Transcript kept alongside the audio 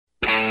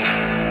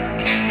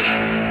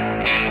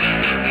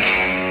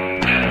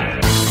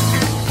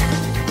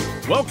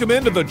Welcome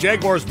into the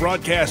Jaguars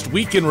Broadcast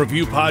Week in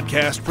Review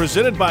podcast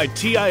presented by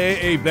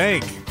TIAA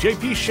Bank.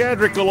 JP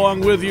Shadrick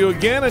along with you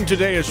again, and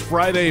today is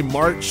Friday,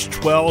 March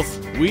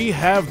 12th. We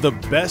have the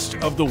best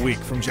of the week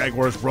from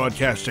Jaguars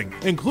Broadcasting,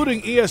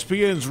 including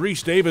ESPN's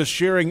Reese Davis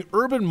sharing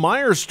Urban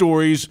Meyer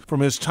stories from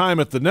his time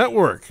at the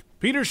network.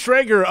 Peter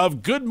Schrager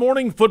of Good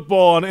Morning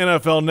Football on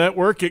NFL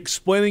Network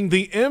explaining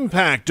the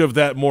impact of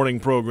that morning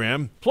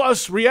program,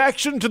 plus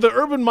reaction to the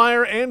Urban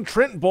Meyer and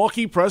Trent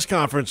Baalke press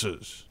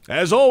conferences.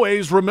 As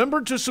always,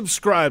 remember to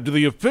subscribe to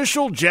the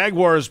official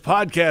Jaguars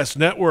Podcast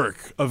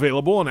Network,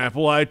 available on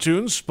Apple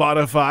iTunes,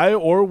 Spotify,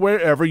 or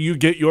wherever you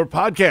get your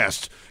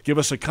podcasts. Give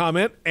us a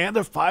comment and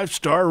a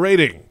 5-star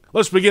rating.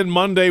 Let's begin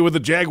Monday with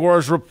the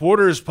Jaguars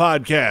Reporters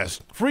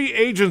Podcast. Free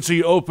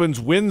agency opens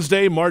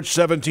Wednesday, March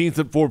 17th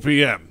at 4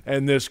 p.m.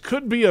 And this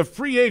could be a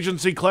free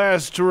agency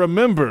class to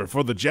remember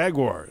for the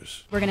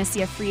Jaguars. We're going to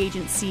see a free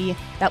agency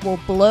that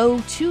will blow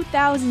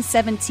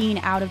 2017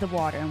 out of the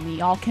water. And we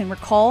all can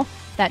recall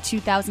that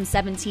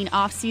 2017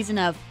 offseason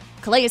of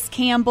Calais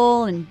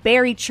Campbell and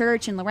Barry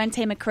Church and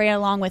Lorente McCray,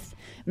 along with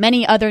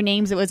many other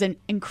names. It was an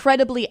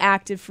incredibly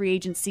active free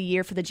agency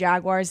year for the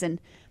Jaguars,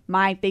 and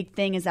my big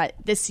thing is that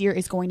this year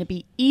is going to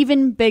be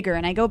even bigger.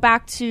 And I go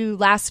back to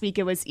last week,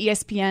 it was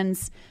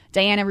ESPN's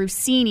Diana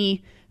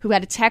Russini who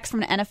had a text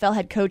from an NFL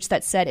head coach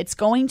that said it's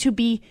going to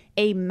be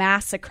a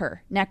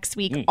massacre next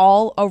week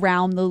all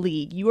around the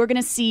league. You are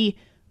going to see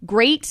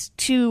great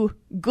to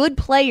good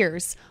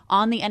players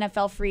on the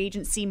NFL free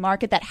agency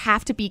market that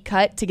have to be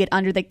cut to get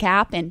under the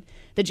cap. And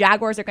the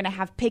Jaguars are going to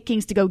have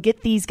pickings to go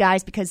get these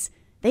guys because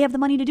they have the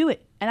money to do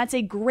it. And that's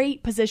a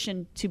great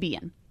position to be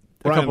in.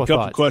 Brian, a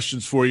couple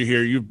questions for you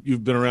here.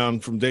 You've been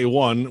around from day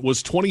one.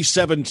 Was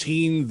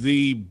 2017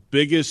 the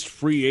biggest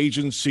free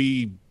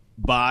agency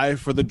buy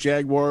for the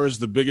Jaguars,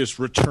 the biggest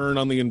return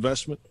on the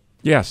investment?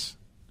 Yes,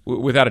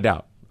 without a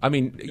doubt. I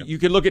mean, You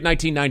could look at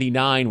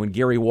 1999 when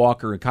Gary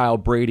Walker and Kyle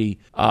Brady,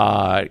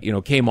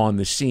 came on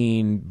the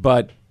scene,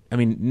 but I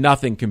mean,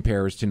 nothing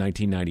compares to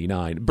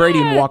 1999. Brady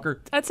and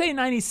Walker. I'd say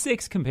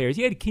 96 compares.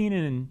 You had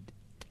Keenan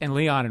and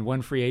Leon in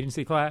one free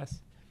agency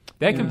class.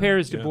 That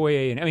compares to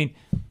Boye. And I mean,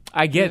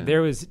 I get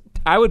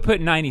I would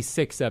put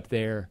 96 up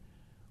there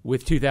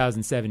with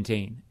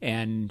 2017.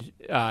 And,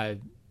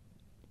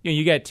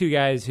 you got two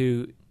guys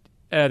who,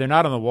 they're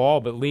not on the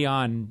wall, but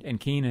Leon and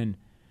Keenan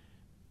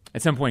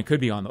at some point could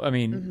be on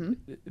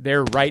the,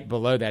 they're right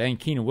below that. I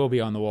think Keenan will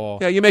be on the wall.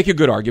 Yeah, you make a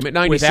good argument.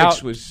 96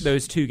 Without was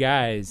those two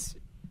guys,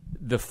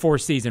 the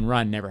 4-season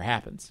run never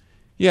happens.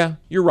 Yeah,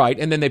 you're right.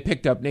 And then they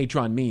picked up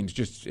Natron Means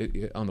just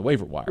on the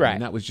waiver wire.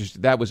 Right. And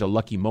that was a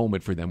lucky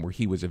moment for them where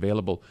he was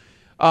available.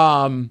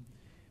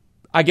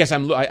 I guess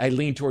I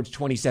lean towards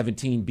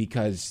 2017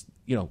 because,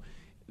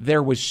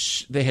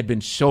 they had been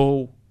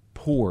so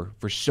poor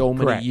for so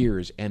many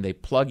years, and they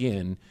plug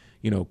in,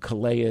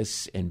 Calais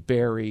and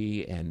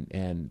Barry,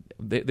 and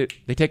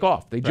they take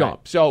off, they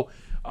jump. So,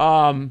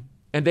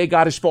 and they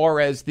got as far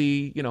as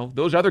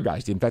those other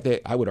guys did. In fact,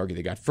 I would argue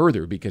they got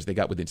further because they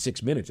got within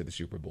 6 minutes of the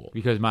Super Bowl.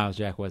 Because Miles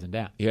Jack wasn't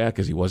down. Yeah,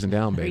 because he wasn't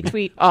down, baby.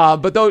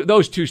 Retweet. But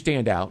those two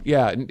stand out.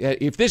 Yeah,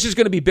 if this is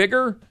going to be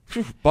bigger,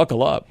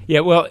 buckle up.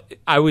 Yeah, well,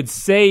 I would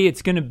say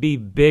it's going to be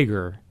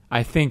bigger.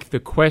 I think the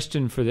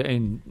question for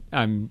and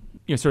I'm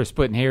sort of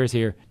splitting hairs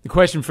here. The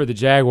question for the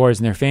Jaguars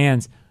and their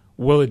fans,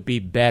 will it be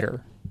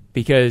better?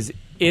 Because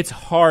it's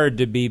hard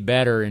to be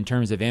better in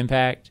terms of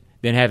impact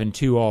than having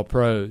two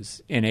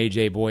All-Pros in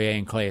A.J. Boye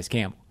and Calais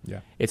Campbell.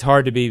 Yeah. It's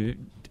hard to be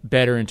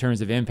better in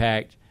terms of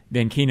impact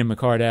than Keenan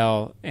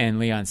McCardell and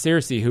Leon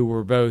Searcy, who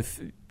were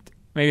both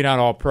maybe not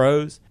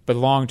All-Pros, but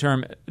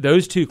long-term.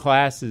 Those two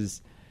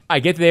classes, I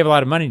get that they have a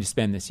lot of money to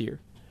spend this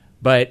year,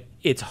 but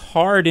it's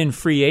hard in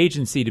free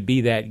agency to be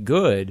that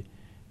good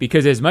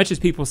because as much as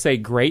people say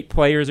great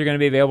players are going to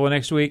be available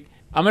next week,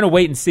 I'm going to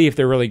wait and see if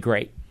they're really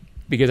great.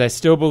 Because I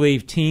still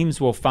believe teams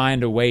will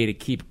find a way to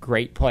keep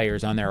great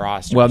players on their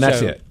roster. Well,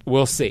 that's it.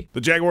 We'll see.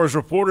 The Jaguars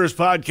Reporters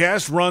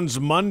Podcast runs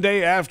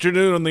Monday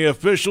afternoon on the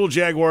official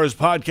Jaguars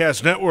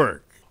Podcast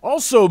Network.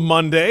 Also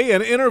Monday,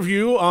 an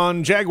interview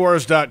on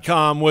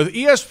Jaguars.com with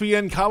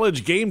ESPN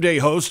College Game Day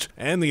host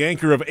and the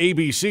anchor of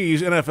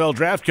ABC's NFL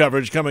draft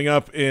coverage coming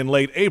up in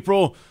late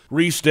April,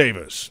 Reese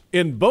Davis.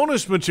 In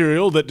bonus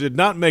material that did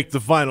not make the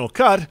final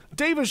cut,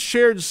 Davis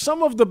shared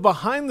some of the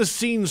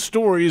behind-the-scenes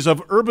stories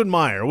of Urban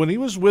Meyer when he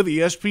was with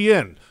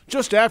ESPN,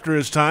 just after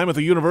his time at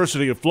the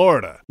University of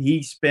Florida.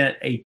 He spent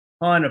a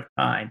ton of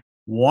time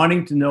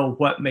wanting to know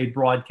what made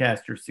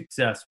broadcasters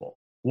successful,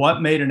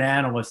 what made an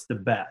analyst the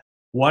best.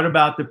 What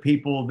about the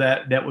people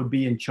that would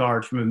be in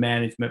charge from a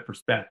management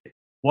perspective?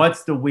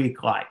 What's the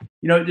week like?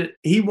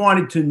 He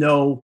wanted to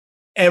know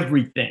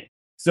everything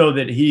so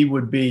that he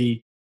would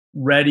be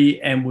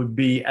ready and would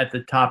be at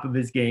the top of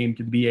his game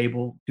to be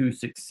able to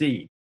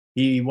succeed.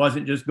 He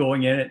wasn't just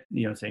going in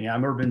it, saying,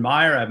 I'm Urban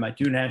Meyer, I have my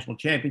 2 national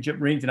championship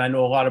rings, and I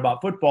know a lot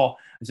about football,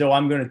 so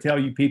I'm going to tell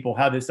you people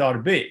how this ought to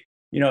be.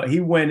 He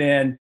went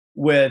in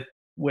with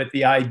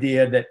the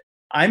idea that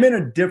I'm in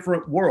a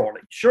different world.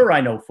 Sure,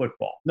 I know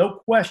football, no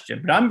question,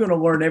 but I'm going to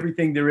learn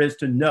everything there is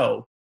to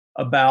know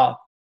about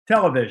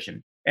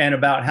television, and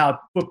about how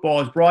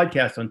football is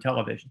broadcast on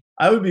television.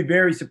 I would be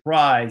very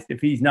surprised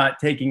if he's not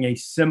taking a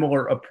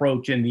similar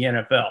approach in the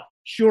NFL.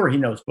 Sure, he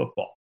knows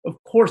football. Of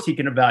course, he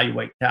can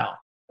evaluate talent.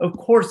 Of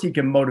course, he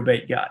can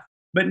motivate guys.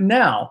 But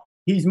now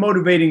he's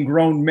motivating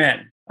grown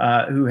men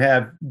who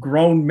have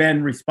grown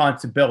men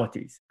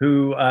responsibilities,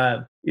 who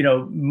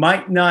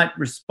might not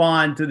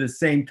respond to the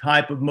same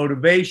type of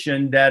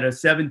motivation that a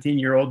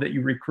 17-year-old that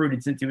you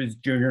recruited since he was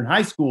junior in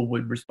high school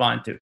would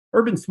respond to.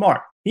 Urban's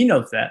smart. He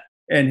knows that.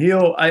 And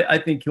I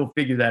think he'll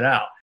figure that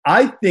out.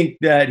 I think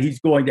that he's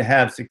going to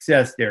have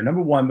success there.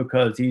 Number one,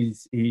 because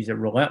he's a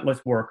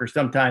relentless worker,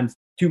 sometimes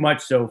too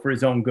much so for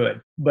his own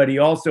good. But he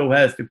also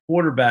has the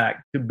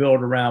quarterback to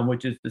build around,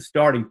 which is the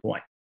starting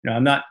point.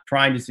 I'm not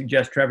trying to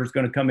suggest Trevor's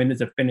going to come in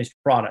as a finished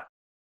product,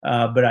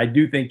 but I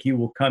do think he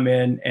will come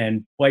in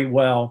and play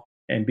well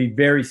and be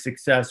very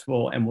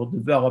successful, and will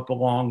develop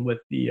along with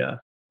the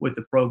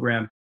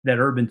program that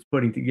Urban's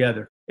putting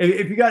together.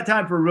 If you got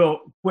time for a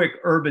real quick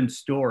Urban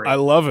story. I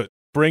love it.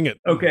 Bring it.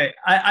 Okay.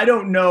 I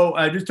don't know.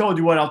 I just told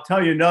you what. I'll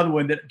tell you another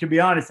one that, to be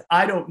honest,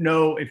 I don't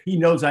know if he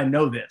knows I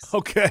know this.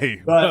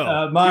 Okay.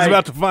 But he's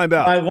about to find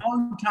out.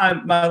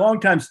 My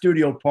longtime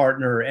studio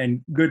partner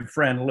and good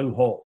friend, Lou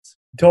Holtz,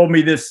 told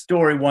me this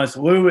story once.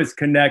 Lou is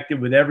connected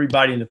with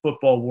everybody in the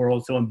football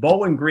world. So when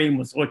Bowling Green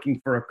was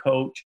looking for a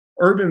coach,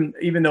 Urban,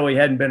 even though he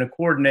hadn't been a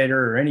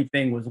coordinator or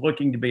anything, was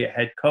looking to be a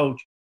head coach.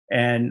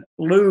 And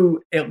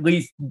Lou at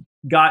least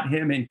got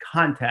him in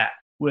contact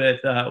with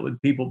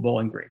people at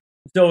Bowling Green.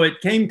 So it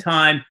came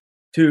time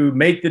to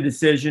make the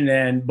decision,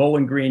 and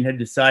Bowling Green had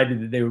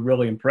decided that they were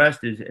really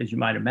impressed, as you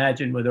might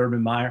imagine, with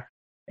Urban Meyer,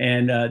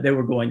 and they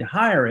were going to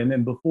hire him.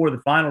 And before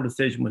the final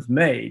decision was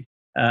made,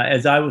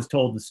 as I was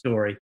told the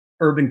story,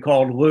 Urban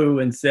called Lou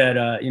and said,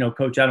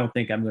 Coach, I don't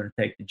think I'm going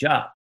to take the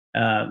job.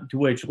 To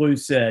which Lou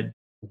said,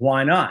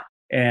 why not?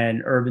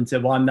 And Urban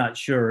said, well, I'm not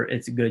sure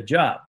it's a good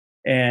job.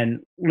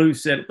 And Lou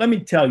said, let me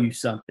tell you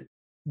something.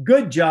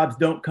 Good jobs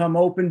don't come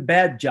open,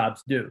 bad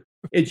jobs do.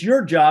 It's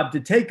your job to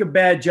take a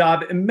bad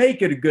job and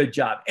make it a good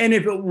job. And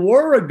if it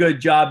were a good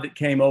job that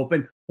came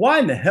open, why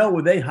in the hell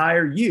would they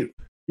hire you?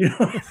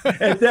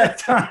 At that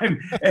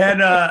time.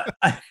 And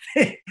I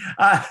think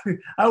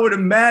I would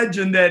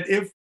imagine that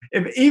if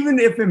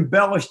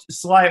embellished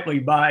slightly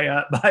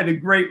by the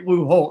great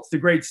Lou Holtz, the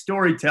great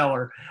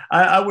storyteller,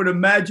 I would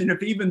imagine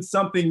if even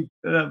something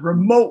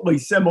remotely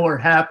similar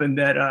happened,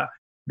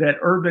 that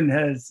Urban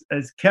has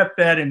kept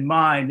that in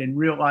mind and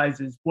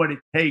realizes what it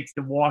takes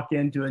to walk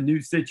into a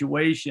new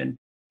situation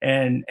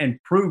and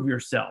prove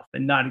yourself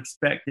and not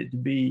expect it to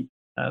be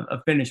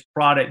a finished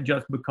product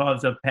just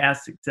because of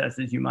past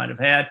successes you might have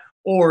had,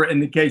 or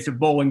in the case of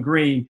Bowling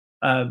Green,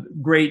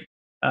 great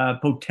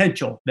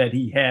potential that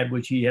he had,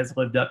 which he has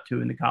lived up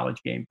to in the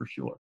college game for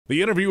sure.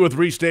 The interview with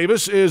Reese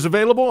Davis is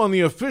available on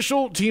the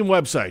official team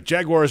website,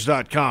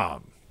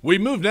 Jaguars.com. We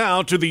move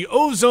now to the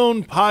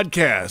Ozone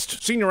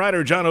Podcast. Senior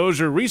writer John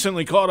Oehser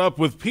recently caught up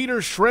with Peter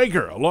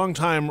Schrager, a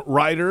longtime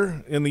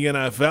writer in the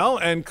NFL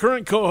and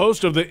current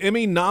co-host of the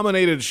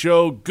Emmy-nominated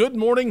show Good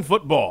Morning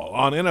Football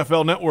on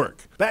NFL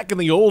Network. Back in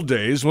the old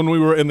days when we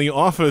were in the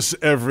office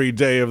every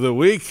day of the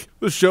week,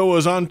 the show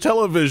was on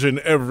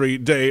television every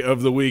day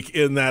of the week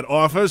in that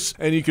office,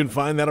 and you can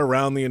find that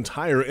around the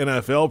entire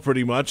NFL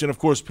pretty much. And, of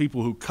course,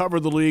 people who cover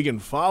the league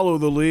and follow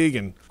the league,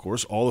 and, of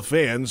course, all the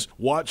fans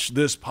watch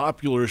this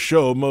popular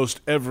show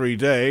most every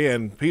day,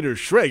 and Peter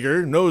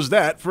Schrager knows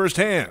that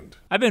firsthand.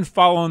 I've been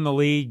following the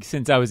league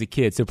since I was a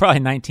kid, so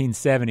probably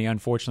 1970,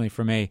 unfortunately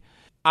for me.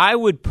 I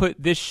would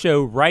put this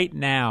show right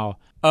now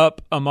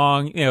up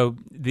among,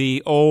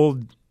 the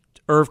old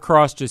Irv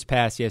Cross just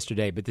passed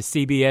yesterday, but the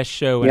CBS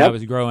show when I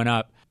was growing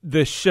up.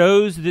 The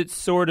shows that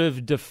sort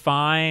of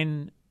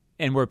define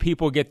and where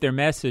people get their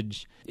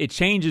message, it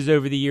changes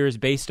over the years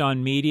based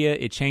on media.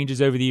 It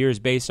changes over the years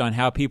based on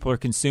how people are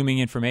consuming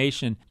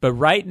information. But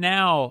right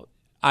now,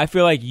 I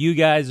feel like you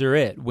guys are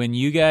it. When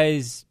you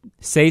guys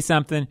say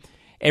something,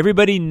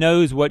 everybody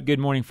knows what Good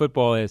Morning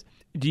Football is.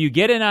 Do you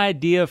get an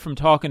idea from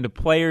talking to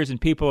players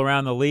and people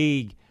around the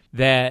league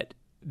that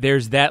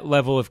there's that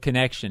level of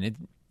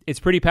connection? It's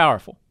pretty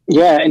powerful.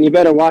 Yeah, and you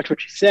better watch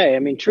what you say. I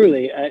mean,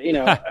 truly,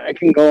 I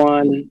can go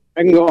on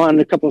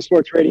a couple of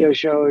sports radio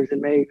shows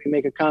and maybe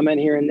make a comment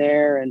here and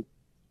there, and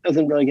it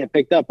doesn't really get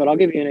picked up. But I'll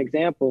give you an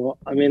example.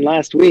 I mean,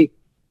 last week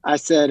I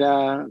said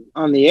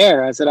on the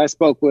air, I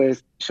spoke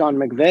with Sean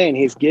McVay, and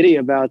he's giddy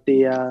about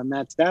the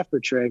Matt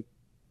Stafford trade,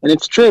 and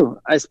it's true.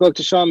 I spoke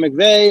to Sean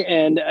McVay,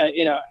 and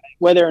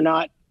whether or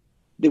not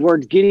the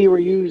words giddy were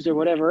used or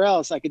whatever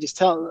else, I could just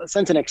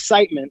sense an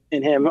excitement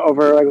in him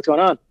over what's going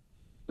on.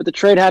 But the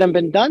trade hadn't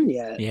been done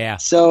yet. Yeah.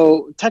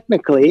 So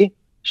technically,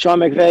 Sean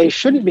McVay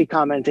shouldn't be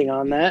commenting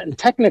on that. And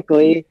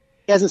technically,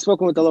 he hasn't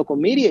spoken with the local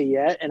media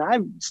yet. And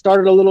I've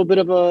started a little bit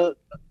of a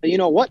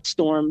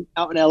storm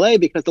out in LA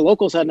because the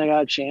locals hadn't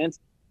got a chance.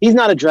 He's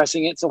not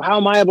addressing it. So how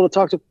am I able to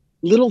talk to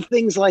little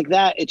things like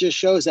that? It just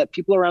shows that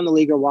people around the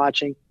league are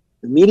watching,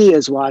 the media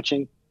is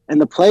watching,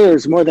 and the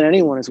players more than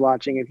anyone is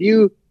watching. If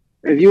you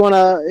want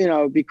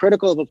to, be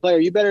critical of a player,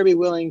 you better be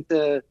willing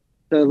to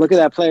to look at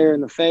that player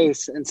in the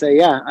face and say,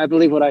 yeah, I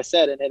believe what I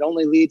said. And it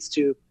only leads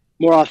to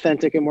more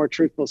authentic and more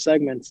truthful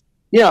segments.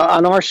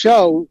 On our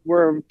show,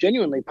 we're a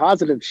genuinely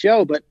positive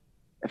show, but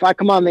if I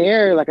come on the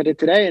air like I did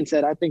today and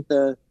said, I think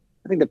the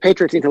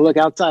Patriots need to look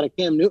outside of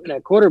Cam Newton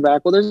at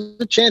quarterback, well, there's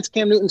a chance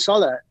Cam Newton saw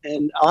that.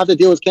 And I'll have to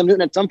deal with Cam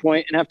Newton at some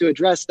point and have to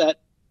address that.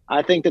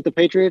 I think that the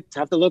Patriots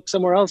have to look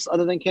somewhere else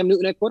other than Cam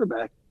Newton at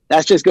quarterback.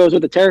 That just goes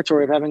with the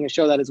territory of having a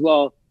show that is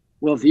well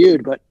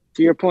viewed. But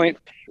to your point,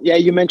 yeah,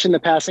 you mentioned the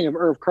passing of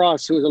Irv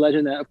Cross, who was a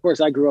legend that, of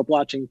course, I grew up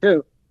watching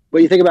too.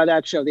 But you think about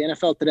that show, the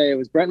NFL Today, it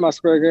was Brent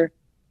Musburger,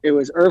 it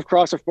was Irv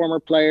Cross, a former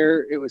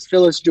player, it was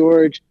Phyllis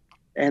George,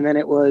 and then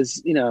it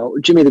was,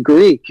 Jimmy the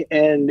Greek.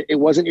 And it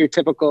wasn't your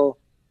typical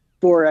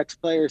 4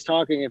 ex-players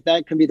talking. If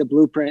that can be the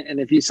blueprint, and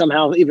if you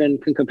somehow even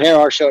can compare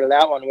our show to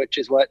that one, which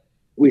is what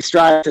we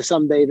strive to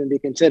someday even be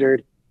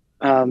considered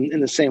in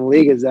the same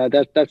league as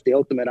that's the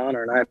ultimate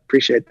honor, and I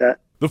appreciate that.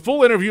 The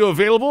full interview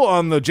available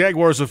on the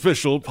Jaguars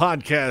official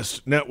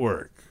podcast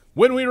network.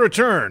 When we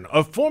return,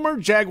 a former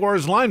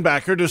Jaguars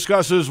linebacker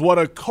discusses what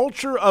a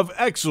culture of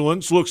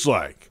excellence looks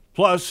like.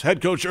 Plus,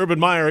 head coach Urban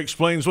Meyer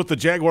explains what the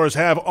Jaguars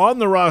have on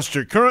the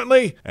roster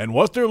currently and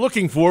what they're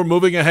looking for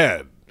moving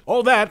ahead.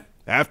 All that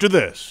after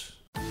this.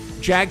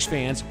 Jags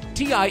fans,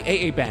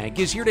 TIAA Bank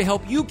is here to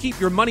help you keep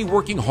your money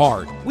working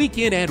hard, week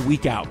in and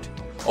week out.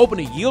 Open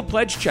a Yield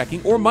Pledge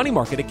checking or money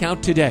market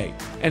account today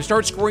and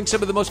start scoring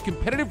some of the most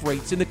competitive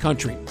rates in the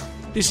country.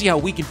 To see how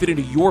we can fit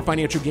into your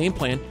financial game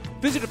plan,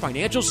 visit a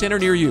financial center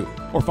near you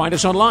or find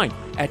us online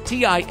at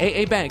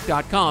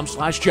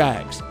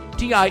TIAABank.com/Jags.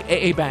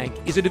 TIAA Bank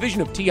is a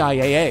division of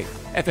TIAA,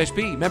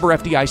 FSB, member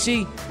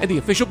FDIC, and the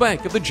official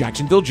bank of the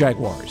Jacksonville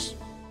Jaguars.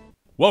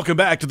 Welcome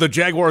back to the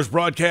Jaguars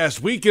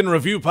Broadcast Week in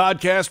Review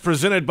podcast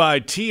presented by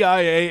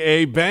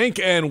TIAA Bank,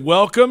 and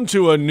welcome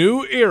to a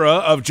new era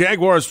of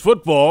Jaguars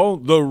football.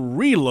 The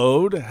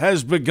reload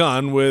has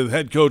begun with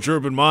head coach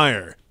Urban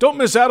Meyer. Don't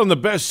miss out on the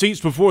best seats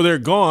before they're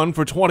gone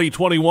for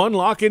 2021.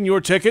 Lock in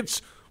your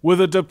tickets with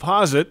a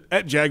deposit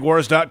at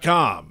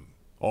Jaguars.com.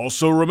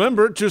 Also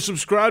remember to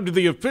subscribe to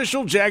the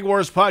official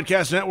Jaguars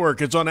Podcast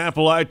Network. It's on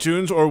Apple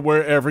iTunes or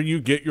wherever you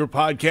get your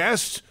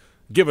podcasts.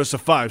 Give us a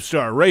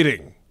 5-star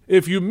rating.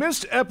 If you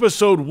missed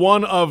episode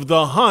 1 of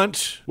The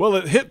Hunt, well,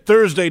 it hit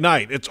Thursday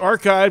night. It's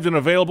archived and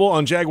available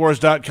on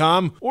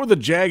Jaguars.com or the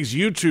Jags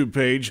YouTube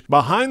page,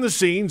 behind the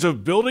scenes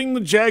of building the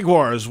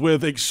Jaguars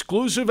with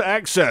exclusive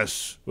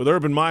access with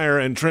Urban Meyer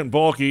and Trent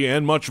Baalke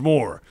and much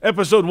more.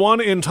 Episode 1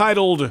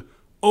 entitled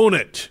Own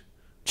It.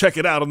 Check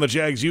it out on the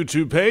Jags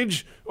YouTube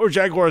page or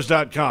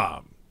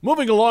Jaguars.com.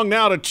 Moving along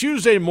now to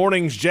Tuesday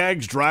morning's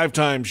Jags Drive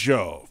Time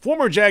show.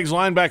 Former Jags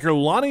linebacker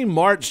Lonnie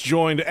Martz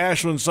joined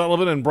Ashlyn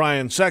Sullivan and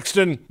Brian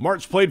Sexton.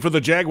 Martz played for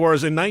the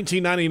Jaguars in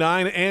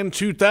 1999 and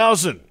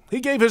 2000. He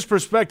gave his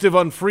perspective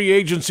on free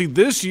agency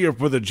this year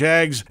for the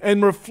Jags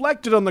and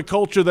reflected on the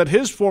culture that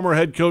his former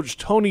head coach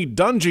Tony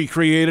Dungy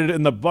created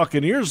in the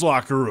Buccaneers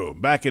locker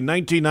room back in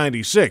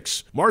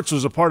 1996. Martz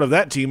was a part of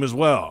that team as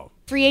well.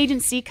 Free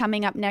agency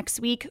coming up next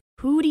week.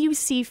 Who do you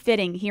see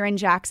fitting here in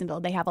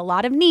Jacksonville? They have a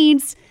lot of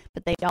needs,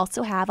 but they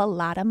also have a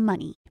lot of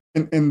money.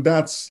 And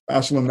that's,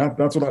 Ashlyn,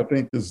 that's what I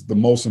think is the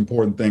most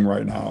important thing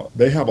right now.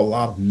 They have a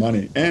lot of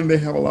money and they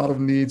have a lot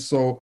of needs.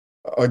 So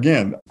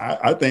again,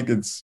 I think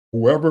it's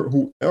whoever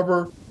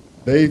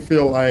they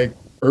feel like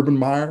Urban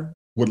Meyer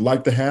would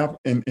like to have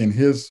in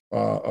his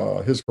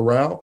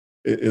corral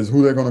is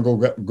who they're going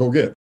to go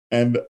get.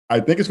 And I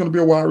think it's going to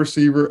be a wide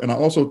receiver. And I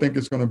also think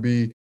it's going to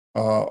be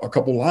a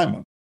couple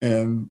linemen.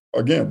 And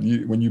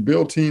again, when you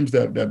build teams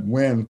that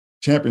win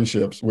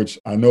championships, which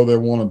I know they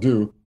want to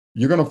do,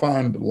 you're going to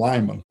find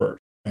linemen first.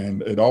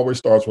 And it always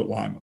starts with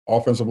linemen,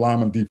 offensive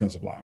linemen,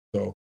 defensive linemen.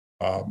 So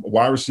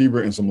wide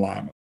receiver and some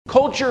linemen.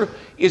 Culture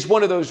is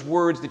one of those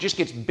words that just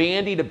gets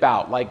bandied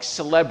about, like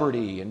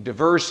celebrity and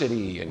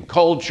diversity and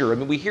culture. I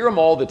mean, we hear them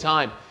all the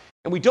time,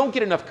 and we don't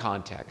get enough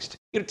context.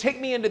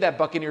 Take me into that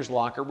Buccaneers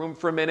locker room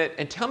for a minute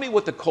and tell me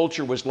what the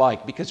culture was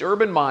like, because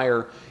Urban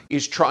Meyer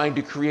is trying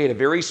to create a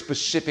very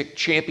specific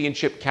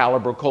championship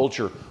caliber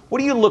culture. What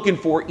are you looking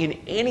for in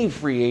any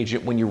free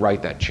agent when you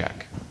write that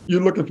check?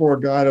 You're looking for a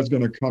guy that's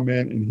going to come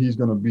in and he's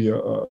going to be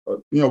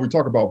we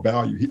talk about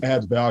value. He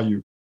adds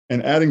value,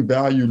 and adding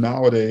value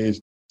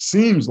nowadays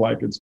seems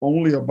like it's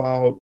only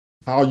about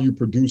how you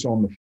produce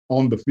on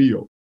the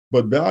field.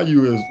 But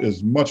value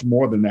is much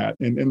more than that.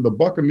 And in the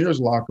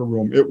Buccaneers locker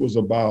room, it was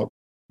about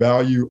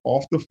value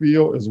off the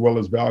field as well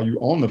as value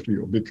on the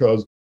field,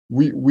 because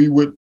we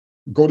would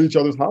go to each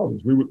other's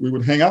houses. We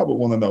would hang out with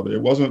one another.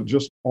 It wasn't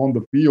just on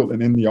the field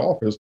and in the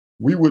office.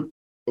 We would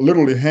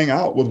literally hang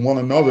out with one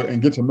another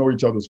and get to know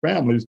each other's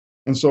families.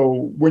 And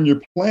so when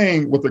you're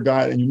playing with a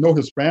guy and you know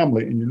his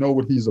family and you know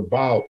what he's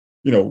about,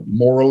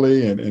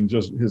 morally and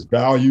just his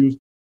values,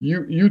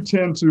 you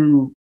tend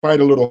to fight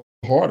a little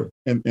harder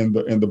in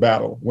the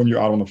battle when you're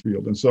out on the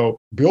field. And so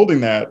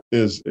building that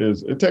is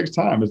it takes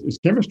time. It's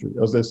chemistry,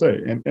 as they say.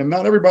 And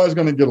not everybody's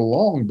going to get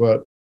along,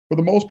 but for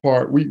the most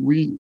part, it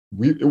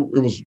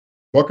was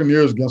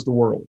Buccaneers against the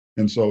world.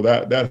 And so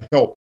that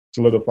helped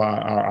solidify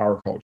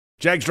our culture.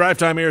 Jags Drive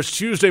Time airs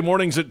Tuesday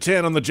mornings at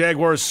 10 on the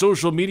Jaguars'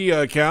 social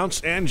media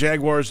accounts and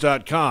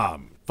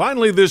Jaguars.com.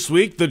 Finally this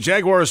week, the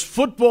Jaguars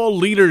football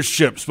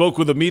leadership spoke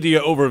with the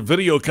media over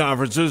video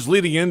conferences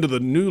leading into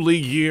the new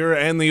league year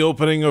and the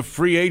opening of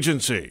free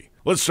agency.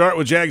 Let's start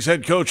with Jags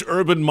head coach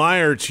Urban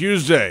Meyer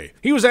Tuesday.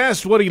 He was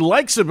asked what he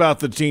likes about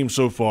the team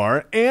so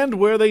far and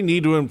where they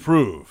need to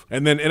improve.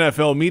 And then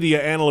NFL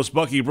media analyst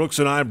Bucky Brooks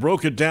and I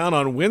broke it down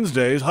on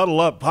Wednesday's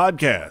Huddle Up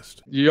podcast.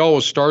 You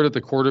always start at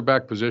the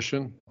quarterback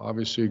position.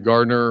 Obviously,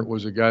 Gardner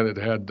was a guy that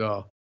had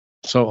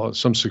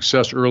some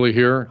success early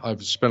here.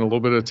 I've spent a little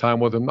bit of time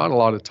with him, not a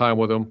lot of time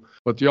with him,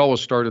 but you always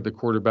start at the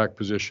quarterback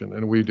position.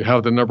 And we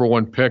have the number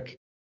one pick.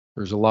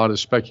 There's a lot of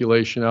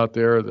speculation out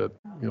there that,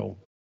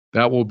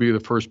 that will be the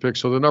first pick.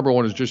 So the number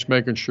one is just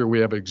making sure we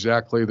have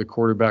exactly the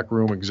quarterback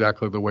room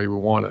exactly the way we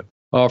want it.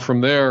 From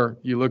there,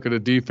 you look at a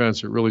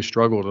defense that really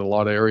struggled in a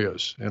lot of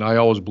areas. And I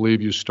always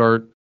believe you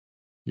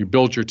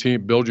build your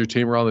team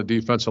around the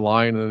defensive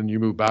line, and then you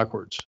move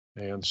backwards.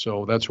 And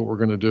so that's what we're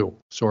going to do.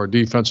 So our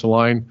defensive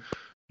line,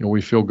 we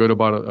feel good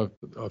about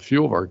a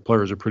few of our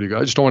players are pretty good.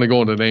 I just don't want to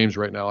go into names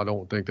right now. I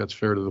don't think that's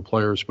fair to the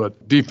players.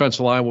 But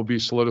defensive line will be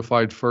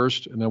solidified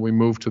first, and then we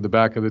move to the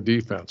back of the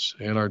defense.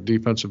 And our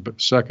defensive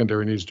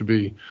secondary needs to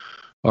be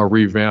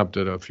revamped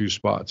at a few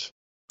spots.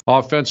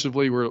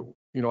 Offensively,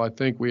 I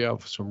think we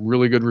have some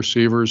really good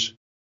receivers.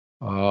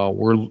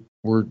 We're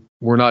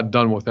not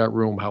done with that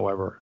room,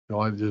 however.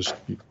 I just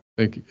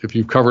think if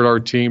you've covered our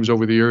teams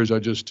over the years,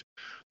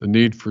 the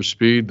need for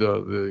speed,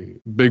 the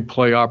big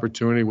play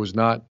opportunity was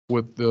not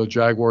with the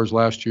Jaguars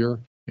last year,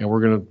 and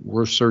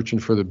we're searching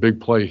for the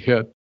big play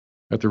hit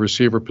at the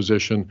receiver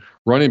position.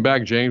 Running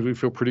back James, we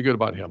feel pretty good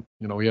about him.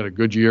 He had a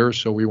good year,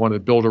 so we want to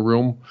build a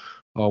room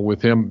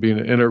with him being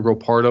an integral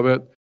part of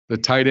it. The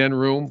tight end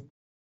room,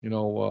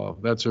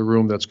 that's a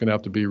room that's going to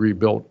have to be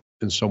rebuilt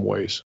in some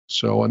ways.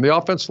 So, and the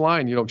offense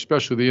line,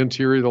 especially the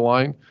interior of the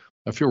line,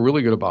 I feel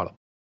really good about them.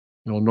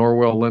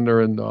 Norwell,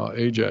 Linder, and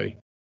AJ.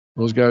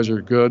 Those guys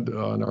are good.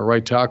 And our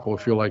right tackle,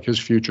 I feel like his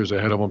future's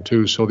ahead of him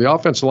too. So the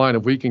offensive line,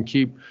 if we can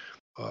keep,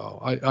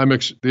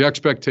 the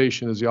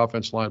expectation is the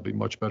offensive line will be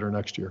much better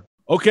next year.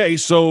 Okay,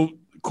 so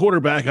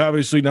quarterback,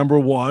 obviously number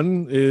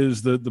one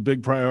is the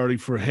big priority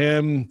for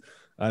him.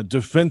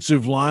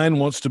 Defensive line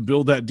wants to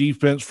build that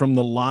defense from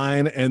the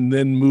line and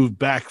then move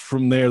back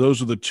from there.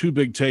 Those are the two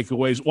big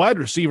takeaways. Wide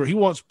receiver, he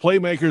wants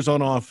playmakers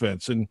on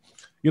offense. And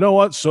you know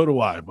what? So do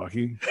I,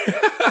 Bucky.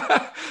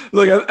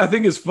 Look, I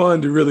think it's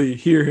fun to really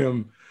hear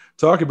him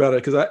talk about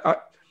it because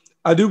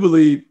I do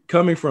believe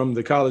coming from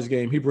the college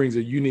game, he brings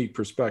a unique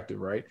perspective,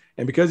 right?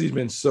 And because he's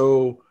been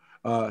so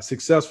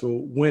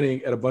successful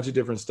winning at a bunch of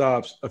different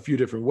stops a few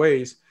different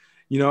ways,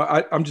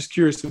 I'm just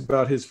curious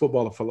about his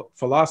football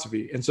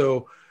philosophy. And so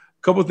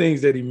a couple of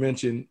things that he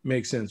mentioned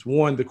make sense.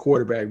 One, the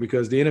quarterback,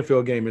 because the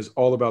NFL game is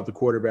all about the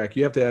quarterback.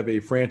 You have to have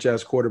a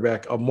franchise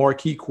quarterback, a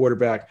marquee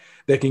quarterback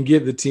that can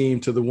get the team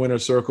to the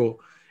winner's circle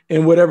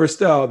in whatever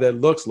style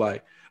that looks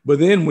like. But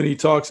then when he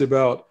talks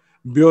about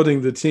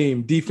building the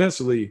team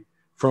defensively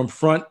from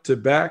front to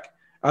back,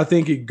 I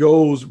think it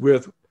goes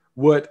with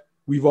what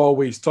we've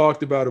always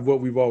talked about and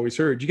what we've always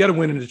heard. You got to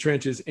win in the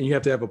trenches and you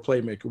have to have a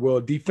playmaker. Well,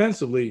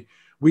 defensively,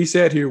 we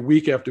sat here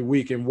week after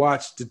week and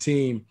watched the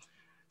team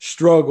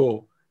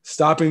struggle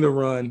stopping the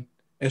run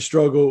and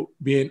struggle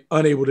being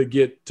unable to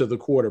get to the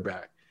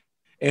quarterback.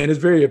 And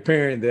it's very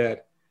apparent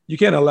that you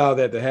can't allow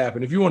that to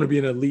happen. If you want to be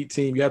an elite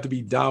team, you have to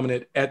be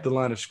dominant at the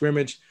line of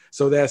scrimmage.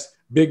 So that's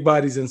big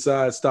bodies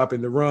inside,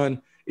 stopping the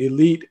run,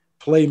 elite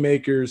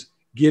playmakers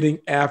getting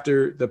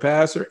after the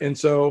passer. And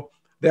so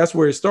that's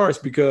where it starts,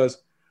 because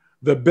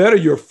the better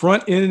your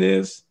front end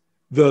is,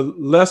 the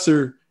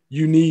lesser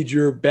you need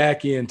your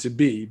back end to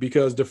be,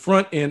 because the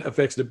front end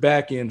affects the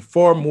back end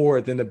far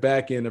more than the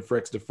back end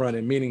affects the front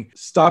end, meaning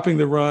stopping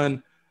the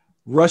run,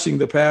 rushing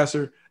the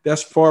passer.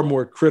 That's far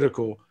more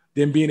critical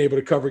than being able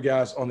to cover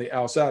guys on the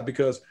outside,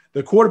 because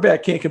the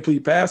quarterback can't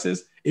complete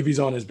passes if he's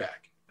on his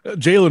back.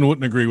 Jalen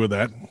wouldn't agree with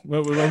that. I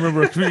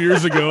remember a few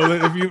years ago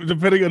that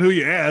depending on who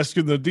you ask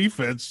in the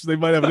defense, they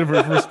might have a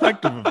different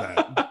perspective of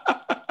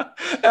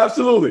that.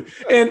 Absolutely.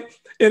 And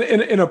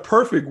in a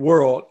perfect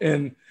world,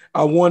 and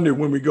I wonder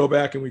when we go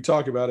back and we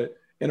talk about it,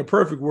 in a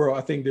perfect world,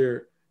 I think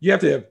you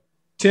have to have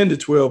 10 to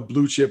 12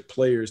 blue chip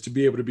players to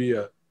be able to be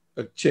a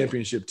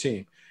championship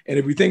team. And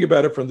if we think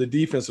about it from the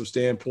defensive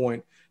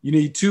standpoint, you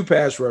need two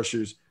pass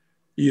rushers,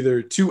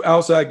 either two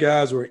outside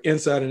guys or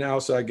inside and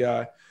outside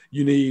guy.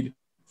 You need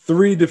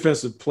three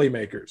defensive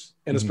playmakers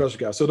and a special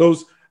guy. So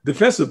those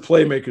defensive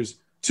playmakers,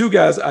 two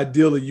guys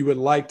ideally you would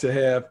like to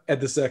have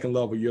at the second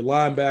level, your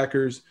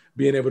linebackers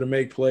being able to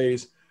make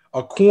plays,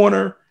 a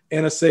corner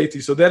and a safety.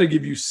 So that'll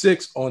give you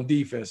 6 on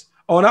defense.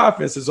 On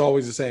offense, it's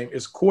always the same.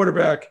 It's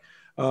quarterback.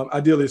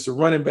 Ideally, it's a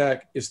running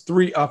back. It's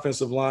 3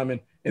 offensive linemen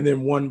and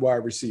then 1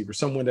 wide receiver,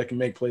 someone that can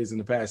make plays in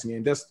the passing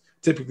game. That's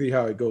typically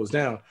how it goes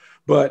down.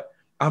 But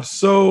I'm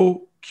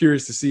so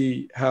curious to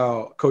see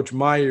how Coach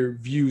Meyer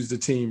views the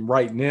team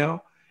right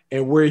now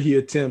and where he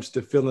attempts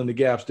to fill in the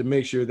gaps to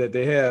make sure that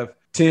they have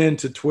 10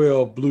 to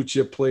 12 blue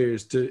chip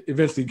players to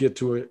eventually get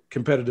to a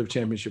competitive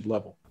championship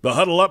level. The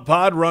Huddle Up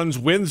Pod runs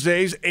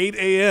Wednesdays, 8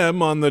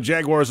 a.m. on the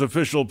Jaguars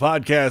official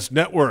podcast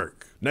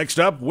network.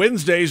 Next up,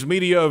 Wednesday's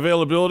media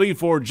availability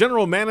for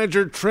General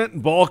Manager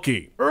Trent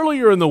Baalke.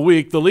 Earlier in the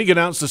week, the league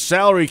announced the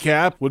salary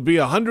cap would be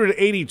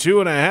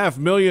 $182.5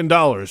 million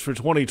for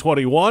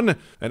 2021,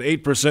 an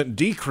 8%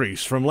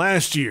 decrease from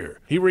last year.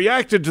 He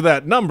reacted to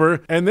that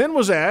number and then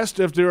was asked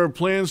if there are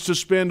plans to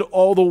spend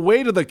all the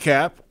way to the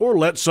cap or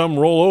let some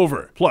roll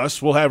over.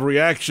 Plus, we'll have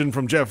reaction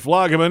from Jeff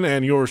Floggeman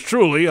and yours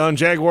truly on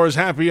Jaguars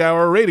Happy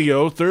Hour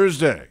Radio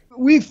Thursday.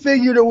 We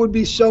figured it would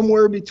be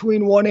somewhere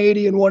between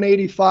 180 and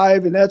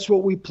 185, and that's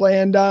what we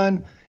planned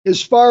on.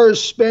 As far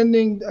as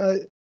spending,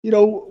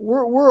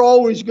 we're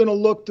always going to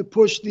look to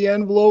push the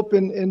envelope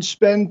and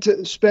spend to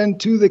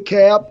the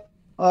cap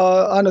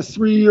on a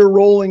 3-year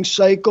rolling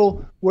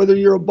cycle, whether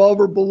you're above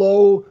or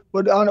below,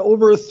 but on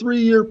over a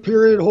 3-year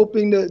period,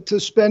 hoping to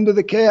spend to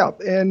the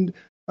cap. And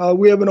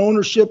we have an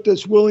ownership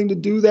that's willing to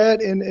do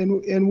that,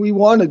 and we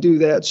want to do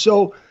that.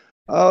 So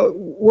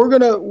we're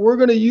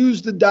gonna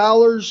use the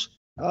dollars.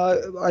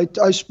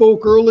 I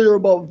spoke earlier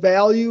about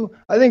value.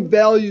 I think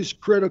value is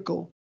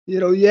critical.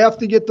 You have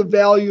to get the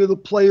value of the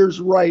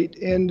players right.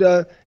 And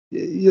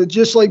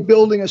just like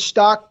building a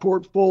stock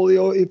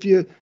portfolio, if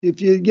you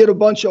get a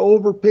bunch of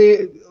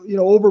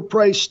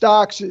overpriced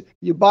stocks,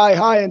 you buy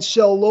high and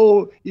sell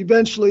low,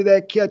 eventually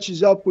that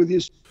catches up with you.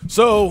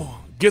 So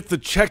get the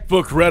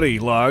checkbook ready,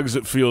 Logs.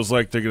 It feels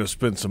like they're going to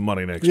spend some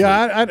money next week.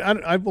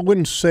 I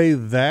wouldn't say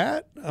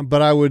that,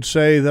 but I would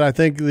say that I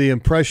think the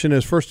impression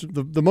is, first,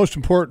 the most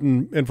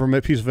important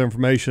piece of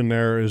information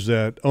there is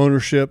that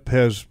ownership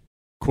has,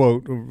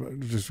 quote,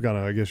 just kind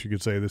of, I guess you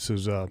could say this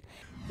is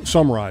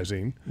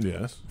summarizing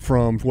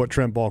from what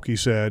Trent Baalke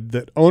said,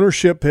 that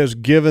ownership has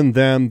given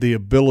them the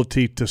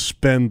ability to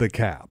spend the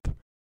cap.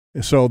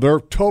 And so they're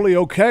totally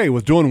okay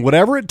with doing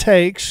whatever it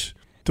takes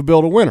to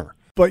build a winner.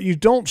 But you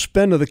don't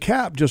spend to the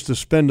cap just to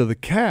spend to the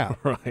cap.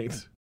 Right.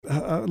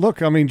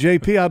 Look, I mean,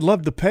 JP, I'd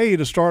love to pay you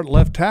to start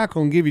left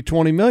tackle and give you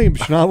 $20 million,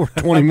 but you're not worth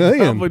 $20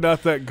 million. Probably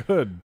not that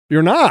good.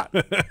 You're not.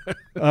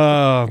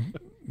 I'll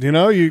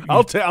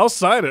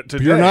sign it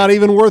today. You're not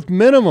even worth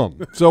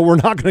minimum, so we're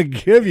not going to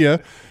give you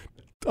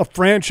a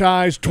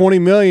franchise $20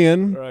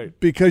 million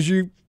because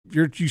you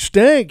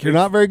stink. You're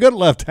not very good at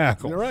left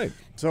tackle. You're right.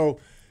 So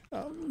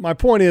my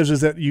point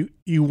is that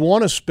you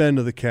want to spend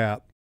to the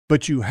cap,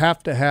 but you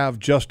have to have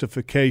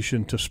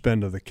justification to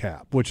spend to the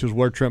cap, which is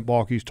where Trent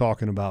Baalke's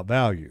talking about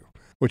value,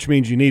 which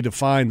means you need to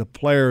find the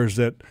players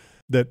that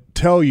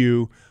tell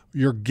you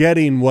you're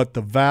getting what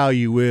the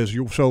value is.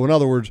 So in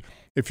other words,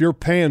 if you're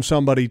paying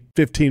somebody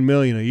 $15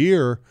 million a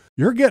year,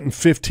 you're getting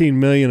 $15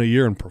 million a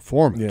year in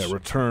performance. Yeah,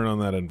 return on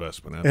that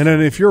investment. Absolutely.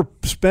 And then if you're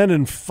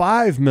spending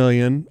 $5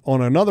 million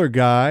on another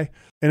guy,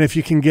 and if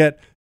you can get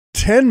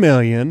 $10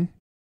 million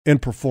in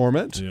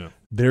performance,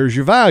 there's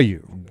your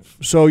value.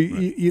 So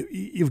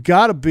you've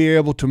got to be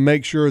able to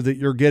make sure that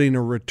you're getting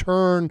a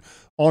return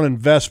on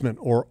investment,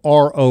 or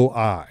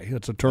ROI.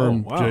 It's a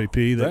term,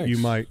 JP, that you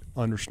might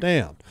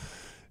understand.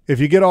 If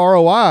you get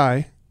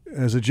ROI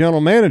as a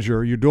general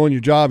manager, you're doing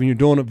your job and you're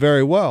doing it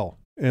very well.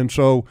 And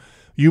so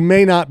you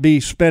may not be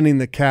spending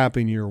the cap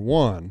in year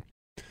one.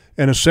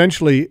 And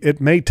essentially,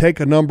 it may take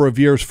a number of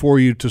years for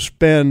you to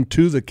spend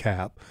to the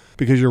cap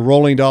because you're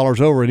rolling dollars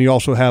over, and you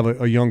also have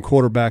a young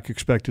quarterback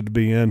expected to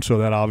be in, so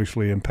that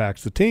obviously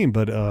impacts the team.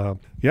 But,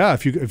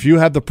 if you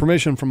have the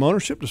permission from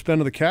ownership to spend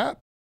to the cap,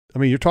 I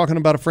mean, you're talking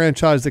about a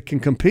franchise that can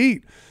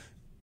compete.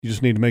 You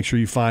just need to make sure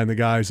you find the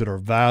guys that are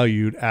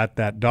valued at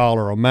that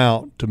dollar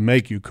amount to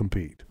make you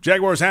compete.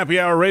 Jaguars Happy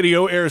Hour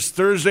Radio airs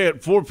Thursday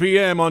at 4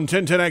 p.m. on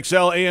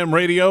 1010XL AM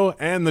radio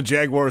and the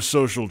Jaguars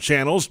social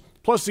channels,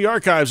 plus the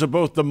archives of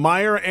both the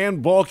Meyer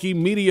and Baalke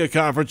media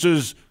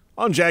conferences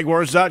on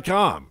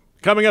Jaguars.com.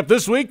 Coming up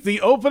this week, the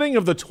opening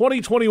of the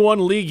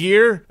 2021 league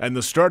year and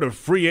the start of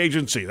free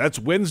agency. That's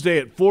Wednesday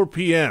at 4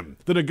 p.m.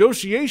 The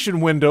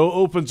negotiation window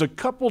opens a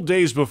couple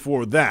days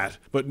before that,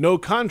 but no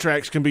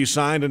contracts can be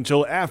signed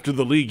until after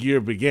the league year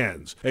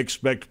begins.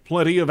 Expect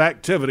plenty of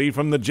activity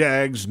from the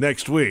Jags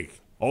next week.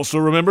 Also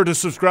remember to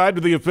subscribe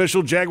to the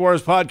official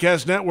Jaguars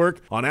Podcast Network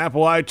on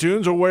Apple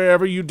iTunes or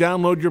wherever you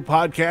download your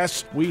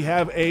podcasts. We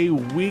have a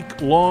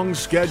week-long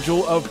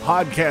schedule of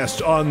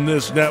podcasts on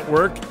this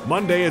network.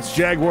 Monday, it's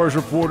Jaguars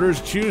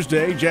Reporters.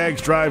 Tuesday, Jags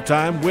Drive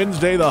Time.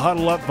 Wednesday, the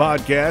Huddle Up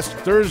Podcast.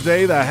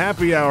 Thursday, the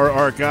Happy Hour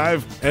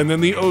Archive. And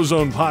then the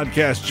Ozone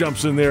Podcast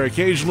jumps in there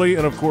occasionally.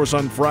 And, of course,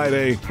 on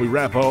Friday, we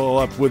wrap all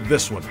up with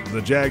this one,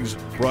 the Jags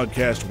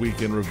Broadcast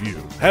Week in Review.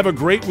 Have a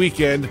great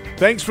weekend.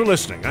 Thanks for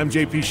listening. I'm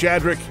JP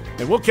Shadrick,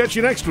 and we'll catch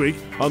you next week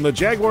on the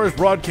Jaguars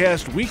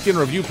Broadcast Week in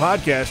Review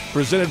podcast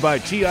presented by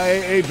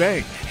TIAA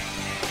Bank.